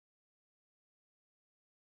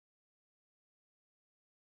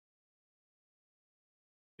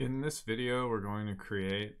In this video, we're going to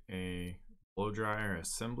create a blow dryer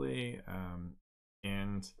assembly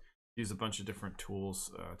and use a bunch of different tools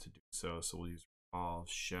to do so. So we'll use Revolve,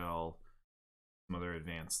 Shell, some other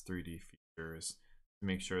advanced 3D features to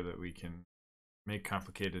make sure that we can make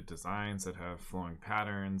complicated designs that have flowing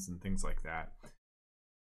patterns and things like that.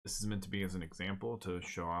 This is meant to be as an example to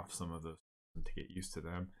show off some of those and to get used to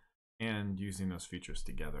them and using those features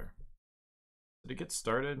together. So to get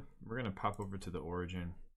started, we're going to pop over to the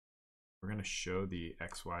origin. We're going to show the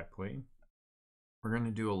XY plane. We're going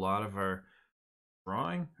to do a lot of our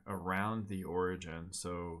drawing around the origin.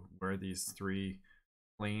 So where these three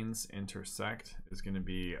planes intersect is going to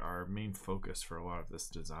be our main focus for a lot of this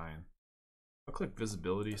design. I'll click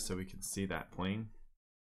visibility so we can see that plane.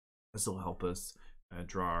 This will help us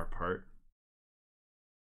draw our part.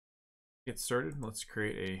 To get started, let's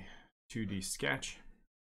create a 2D sketch.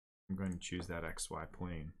 I'm going to choose that XY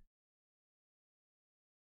plane.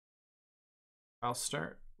 I'll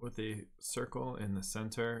start with a circle in the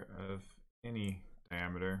center of any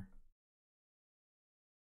diameter.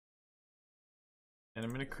 And I'm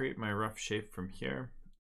going to create my rough shape from here.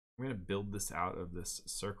 I'm going to build this out of this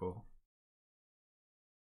circle.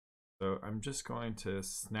 So I'm just going to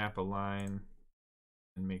snap a line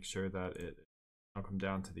and make sure that I'll come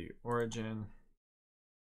down to the origin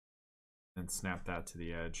and snap that to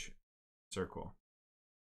the edge circle.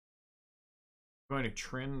 I'm going to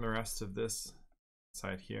trim the rest of this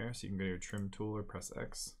side here, so you can go to your trim tool or press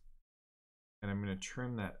X, and I'm going to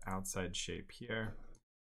trim that outside shape here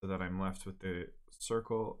so that I'm left with the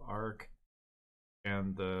circle, arc,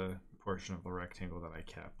 and the portion of the rectangle that I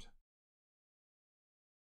kept.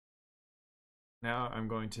 Now I'm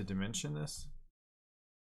going to dimension this.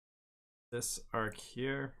 This arc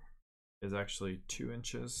here is actually 2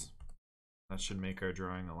 inches. That should make our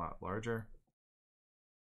drawing a lot larger.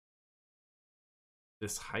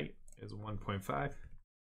 This height is 1.5.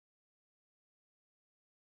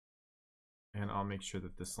 And I'll make sure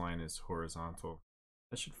that this line is horizontal.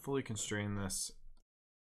 I should fully constrain this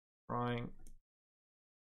drawing.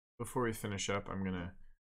 Before we finish up, I'm going to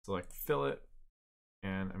select fillet,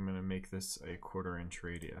 and I'm going to make this a 1/4 inch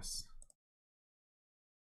radius.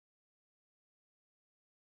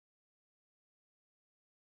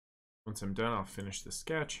 Once I'm done, I'll finish the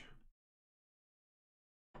sketch.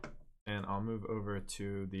 And I'll move over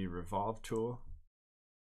to the Revolve tool.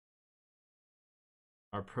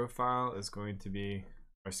 Our profile is going to be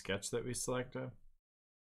our sketch that we selected.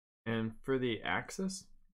 And for the axis,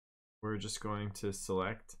 we're just going to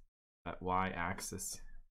select that Y axis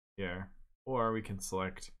here, or we can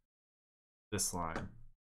select this line.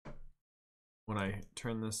 When I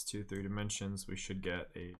turn this to 3 dimensions, we should get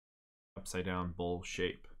a upside down bowl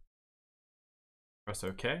shape. Press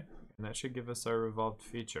OK, and that should give us our revolved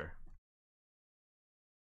feature.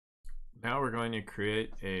 Now we're going to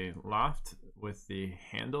create a loft with the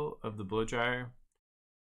handle of the blow dryer.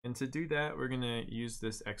 And to do that, we're going to use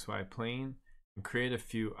this XY plane and create a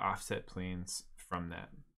few offset planes from that.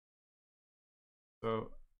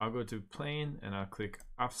 So I'll go to plane and I'll click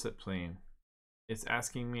offset plane. It's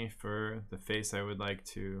asking me for the face I would like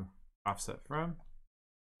to offset from,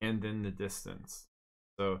 and then the distance.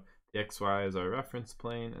 So the XY is our reference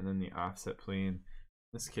plane, and then the offset plane,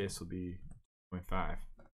 in this case, will be 0.5.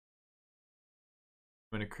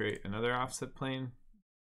 I'm going to create another offset plane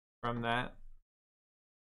from that,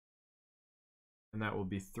 and that will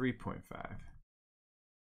be 3.5.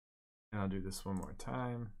 And I'll do this one more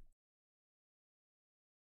time,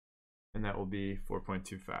 and that will be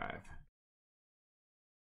 4.25.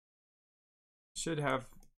 Should have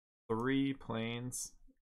 3 planes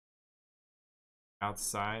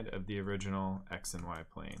outside of the original X and Y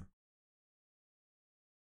plane.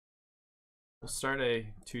 We'll start a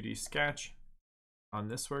 2D sketch on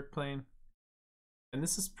this work plane, and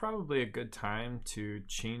this is probably a good time to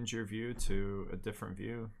change your view to a different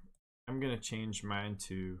view. I'm going to change mine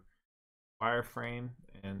to wireframe,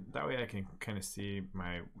 and that way I can kind of see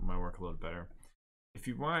my work a little better. If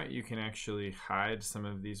you want, you can actually hide some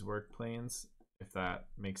of these work planes if that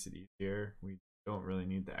makes it easier. We don't really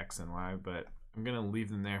need the X and Y, but I'm going to leave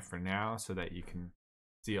them there for now so that you can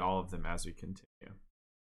see all of them as we continue.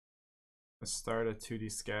 Let's start a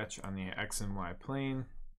 2D sketch on the X and Y plane.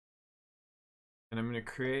 And I'm going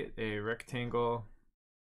to create a rectangle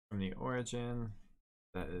from the origin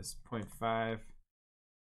that is 0.5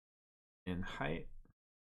 in height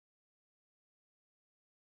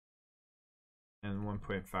and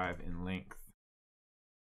 1.5 in length.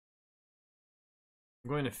 I'm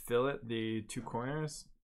going to fillet the 2 corners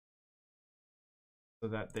so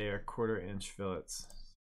that they are 1/4 inch fillets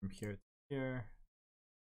from here to here.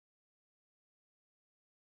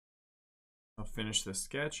 I'll finish this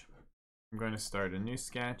sketch. I'm going to start a new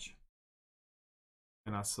sketch,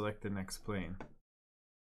 and I'll select the next plane.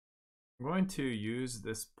 I'm going to use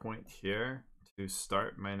this point here to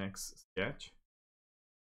start my next sketch.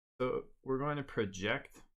 So we're going to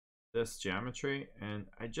project this geometry, and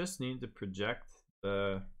I just need to project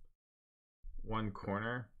the one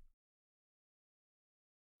corner.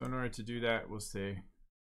 So in order to do that, we'll say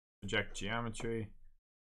project geometry,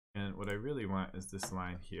 and what I really want is this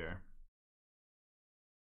line here.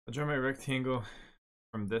 I'll draw my rectangle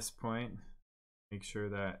from this point, make sure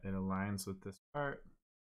that it aligns with this part,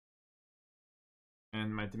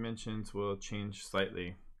 and my dimensions will change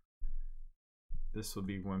slightly. This will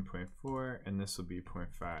be 1.4 and this will be 0.5.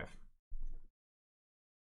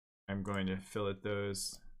 I'm going to fillet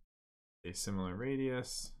those a similar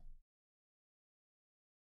radius,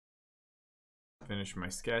 finish my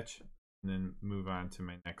sketch, and then move on to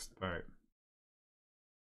my next part.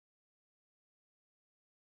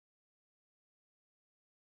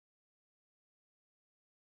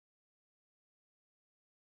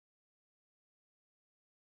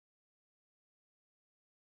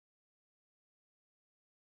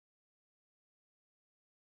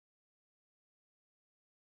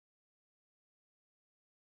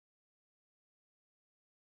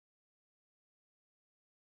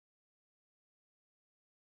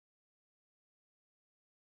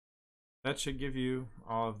 That should give you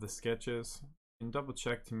all of the sketches. And double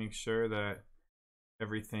check to make sure that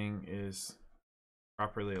everything is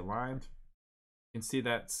properly aligned. You can see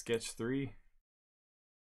that sketch 3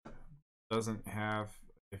 doesn't have,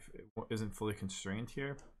 if it isn't fully constrained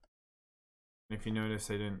here. And if you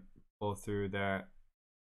notice, I didn't pull through that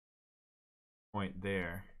point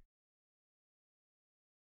there.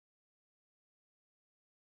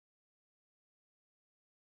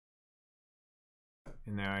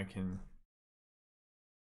 And now I can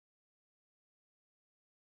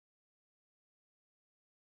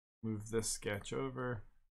move this sketch over.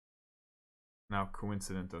 Now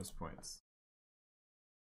coincident those points.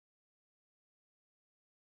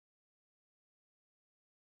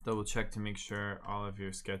 Double check to make sure all of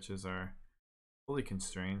your sketches are fully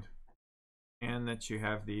constrained and that you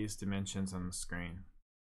have these dimensions on the screen.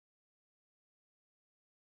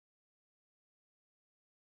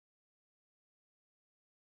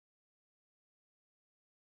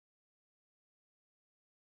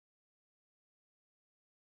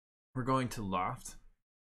 We're going to loft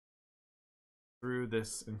through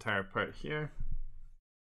this entire part here,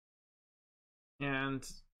 and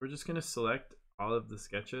we're just going to select all of the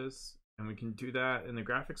sketches, and we can do that in the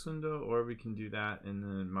graphics window or we can do that in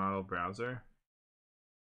the model browser.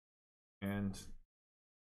 And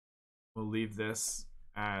we'll leave this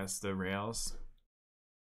as the rails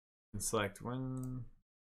and select 1,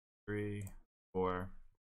 3, 4.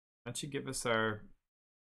 That should give us our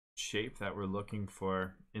shape that we're looking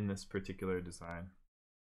for in this particular design.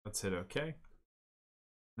 Let's hit OK.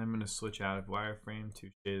 I'm going to switch out of wireframe to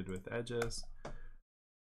shaded with edges,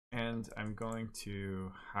 and I'm going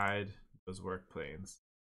to hide those work planes.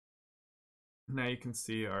 Now you can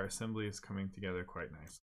see our assembly is coming together quite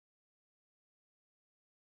nicely.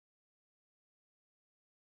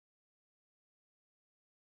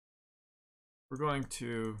 We're going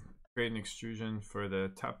to create an extrusion for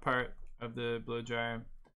the top part of the blow dryer,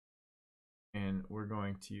 and we're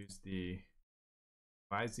going to use the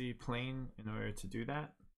YZ plane in order to do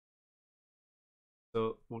that.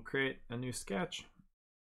 So we'll create a new sketch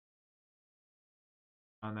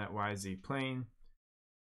on that YZ plane,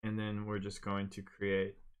 and then we're just going to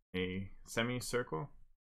create a semicircle.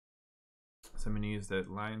 So I'm going to use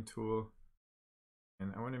that line tool,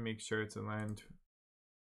 and I want to make sure it's aligned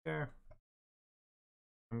there.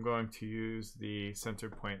 I'm going to use the center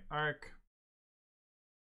point arc.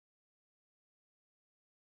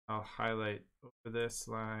 I'll highlight over this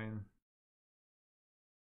line,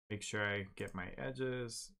 make sure I get my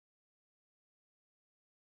edges.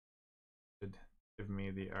 Should give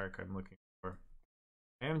me the arc I'm looking for.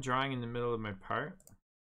 I am drawing in the middle of my part,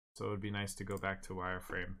 so it would be nice to go back to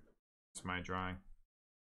wireframe. It's my drawing.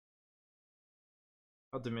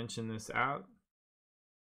 I'll dimension this out.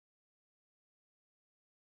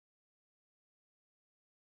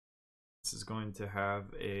 This is going to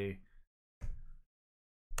have a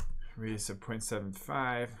radius of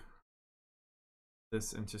 0.75.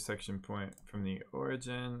 This intersection point from the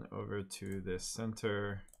origin over to this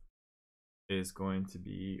center is going to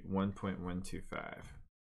be 1.125.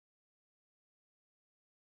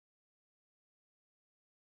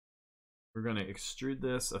 We're going to extrude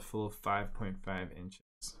this a full 5.5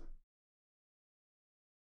 inches.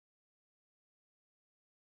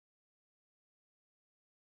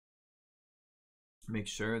 make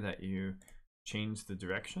sure that you change the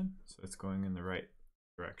direction so it's going in the right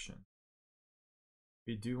direction.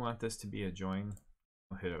 If you do want this to be a join,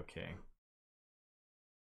 I'll hit OK.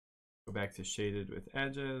 Go back to shaded with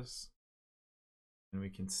edges, and we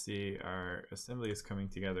can see our assembly is coming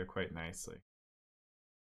together quite nicely.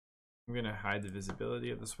 I'm going to hide the visibility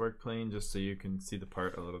of this work plane just so you can see the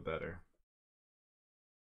part a little better.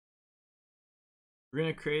 We're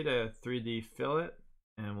going to create a 3D fillet,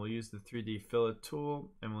 and we'll use the 3D fillet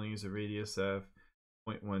tool, and we'll use a radius of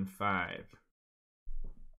 0.15.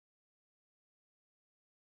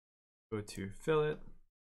 Go to fillet,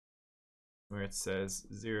 where it says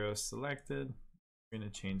 0 selected. We're going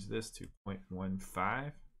to change this to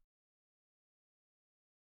 0.15.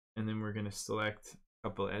 And then we're going to select a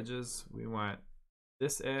couple edges. We want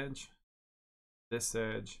this edge,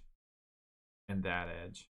 and that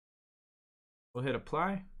edge. We'll hit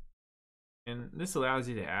apply, and this allows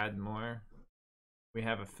you to add more. We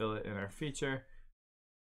have a fillet in our feature,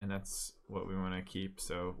 and that's what we want to keep,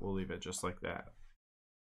 so we'll leave it just like that.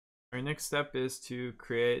 Our next step is to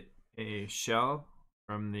create a shell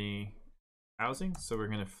from the housing. So we're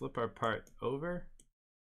going to flip our part over,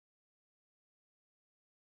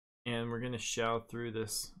 and we're going to shell through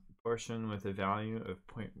this portion with a value of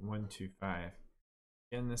 0.125.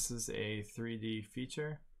 Again, this is a 3D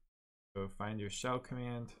feature. So find your shell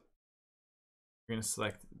command. You're going to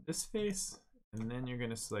select this face, and then you're going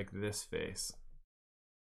to select this face.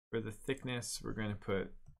 For the thickness, we're going to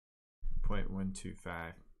put 0.125.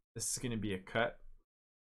 This is going to be a cut.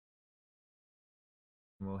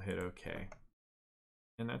 And we'll hit OK.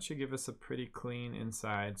 And that should give us a pretty clean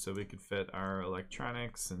inside so we could fit our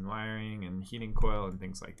electronics and wiring and heating coil and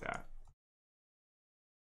things like that.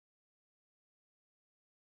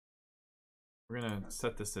 We're going to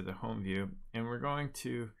set this to the home view, and we're going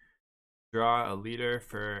to draw a leader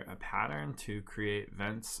for a pattern to create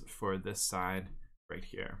vents for this side right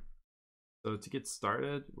here. So to get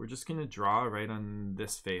started, we're just going to draw right on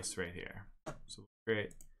this face right here. So we'll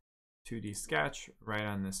create 2D sketch right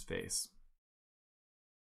on this face.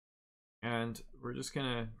 And we're just going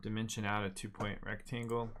to dimension out a 2-point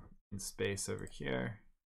rectangle in space over here.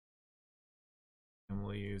 And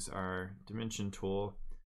we'll use our dimension tool,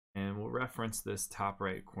 and we'll reference this top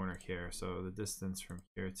right corner here. So the distance from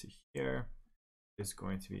here to here is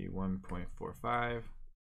going to be 1.45.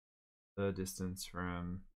 The distance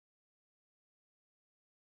from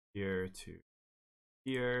here to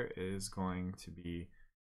here is going to be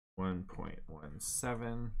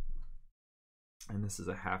 1.17. And this is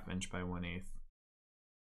a 1/2 inch by 1/8.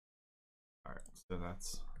 All right, so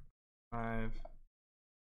that's 5.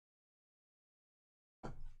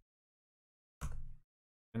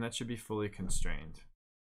 And that should be fully constrained.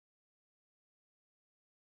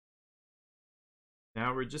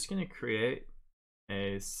 Now we're just going to create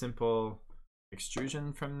a simple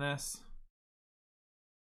extrusion from this.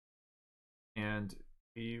 And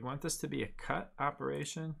we want this to be a cut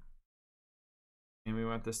operation. And we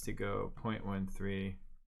want this to go 0.13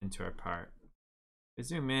 into our part. If I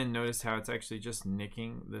zoom in, notice how it's actually just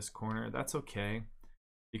nicking this corner. That's okay,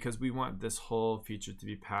 because we want this whole feature to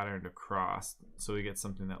be patterned across, so we get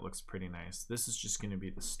something that looks pretty nice. This is just going to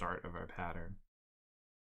be the start of our pattern.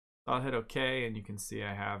 So I'll hit OK, and you can see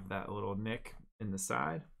I have that little nick in the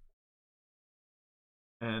side.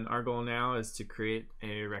 And our goal now is to create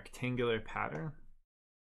a rectangular pattern.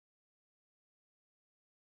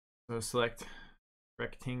 So select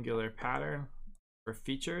rectangular pattern. For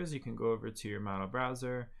features, you can go over to your model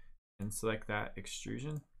browser and select that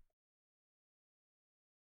extrusion.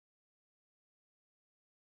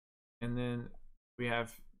 And then we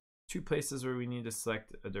have 2 places where we need to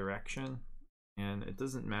select a direction, and it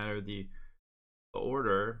doesn't matter the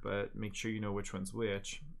order, but make sure you know which one's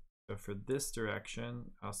which. So for this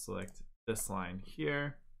direction, I'll select this line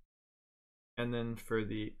here. And then for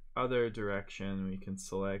the other direction, we can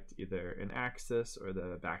select either an axis or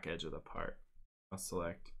the back edge of the part. I'll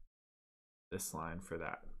select this line for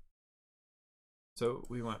that. So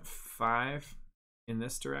we want 5 in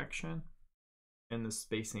this direction, and the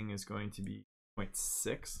spacing is going to be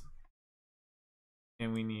 0.6.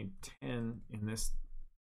 And we need 10 in this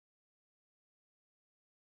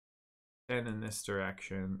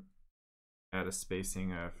direction at a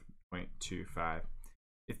spacing of 0.25.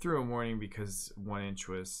 It threw a warning because 1 inch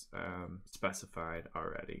was specified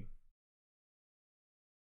already.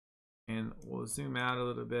 And we'll zoom out a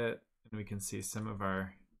little bit, and we can see some of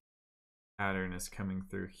our pattern is coming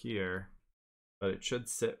through here, but it should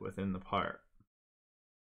sit within the part.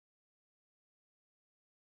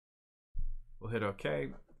 We'll hit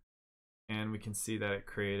OK, and we can see that it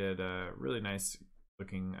created a really nice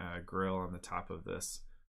looking grill on the top of this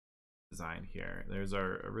design here. There's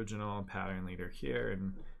our original pattern leader here,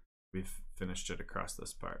 and we've finished it across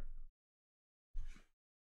this part.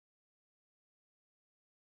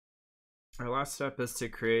 Our last step is to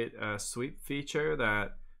create a sweep feature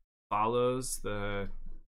that follows the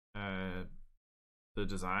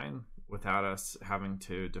design without us having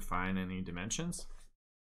to define any dimensions.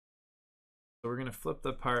 So we're going to flip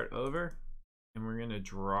the part over, and we're going to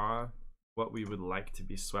draw what we would like to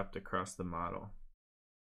be swept across the model.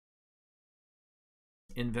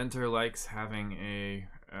 Inventor likes having a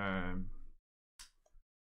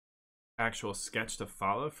actual sketch to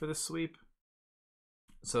follow for the sweep.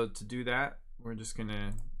 So to do that, we're just going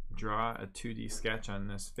to draw a 2D sketch on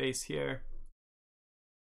this face here,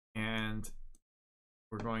 and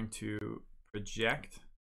we're going to project.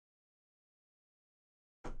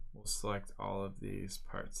 We'll select all of these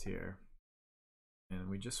parts here, and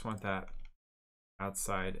we just want that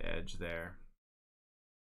outside edge there.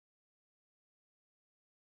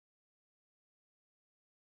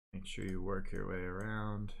 Make sure you work your way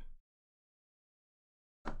around.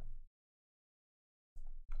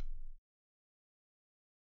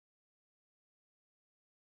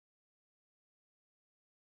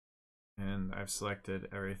 And I've selected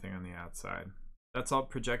everything on the outside. That's all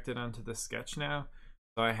projected onto the sketch now.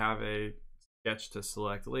 So I have a sketch to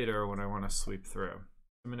select later when I want to sweep through.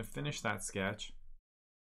 I'm going to finish that sketch,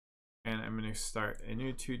 and I'm going to start a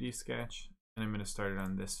new 2D sketch, and I'm going to start it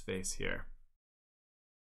on this face here.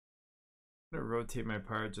 I'm going to rotate my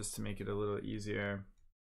part just to make it a little easier.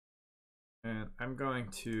 And I'm going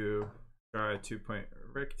to draw a 2-point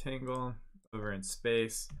rectangle over in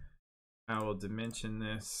space. I will dimension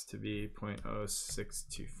this to be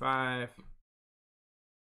 0.0625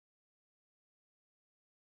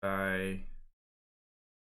 by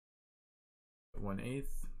 1/8.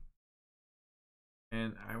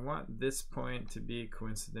 And I want this point to be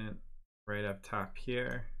coincident right up top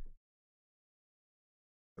here.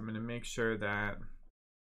 I'm going to make sure that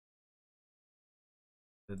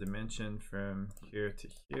the dimension from here to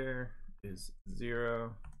here is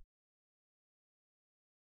 0.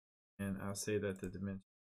 And I'll say that the dimension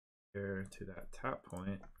here to that top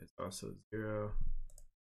point is also 0.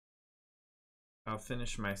 I'll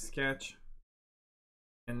finish my sketch.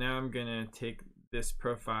 And now I'm going to take this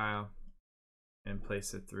profile and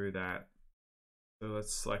place it through that. So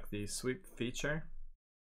let's select the sweep feature.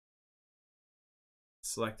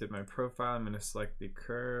 Selected my profile. I'm going to select the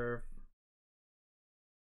curve.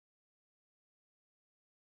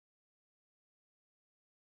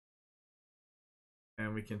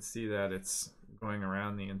 And we can see that it's going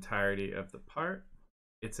around the entirety of the part.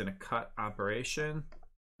 It's in a cut operation,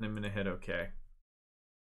 and I'm going to hit OK. If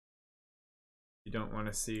you don't want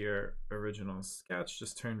to see your original sketch,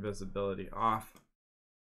 just turn visibility off,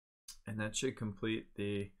 and that should complete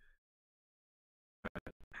the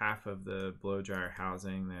half of the blow dryer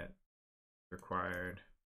housing that required.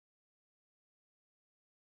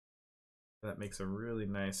 That makes a really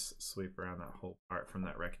nice sweep around that whole part from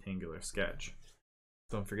that rectangular sketch.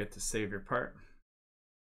 Don't forget to save your part.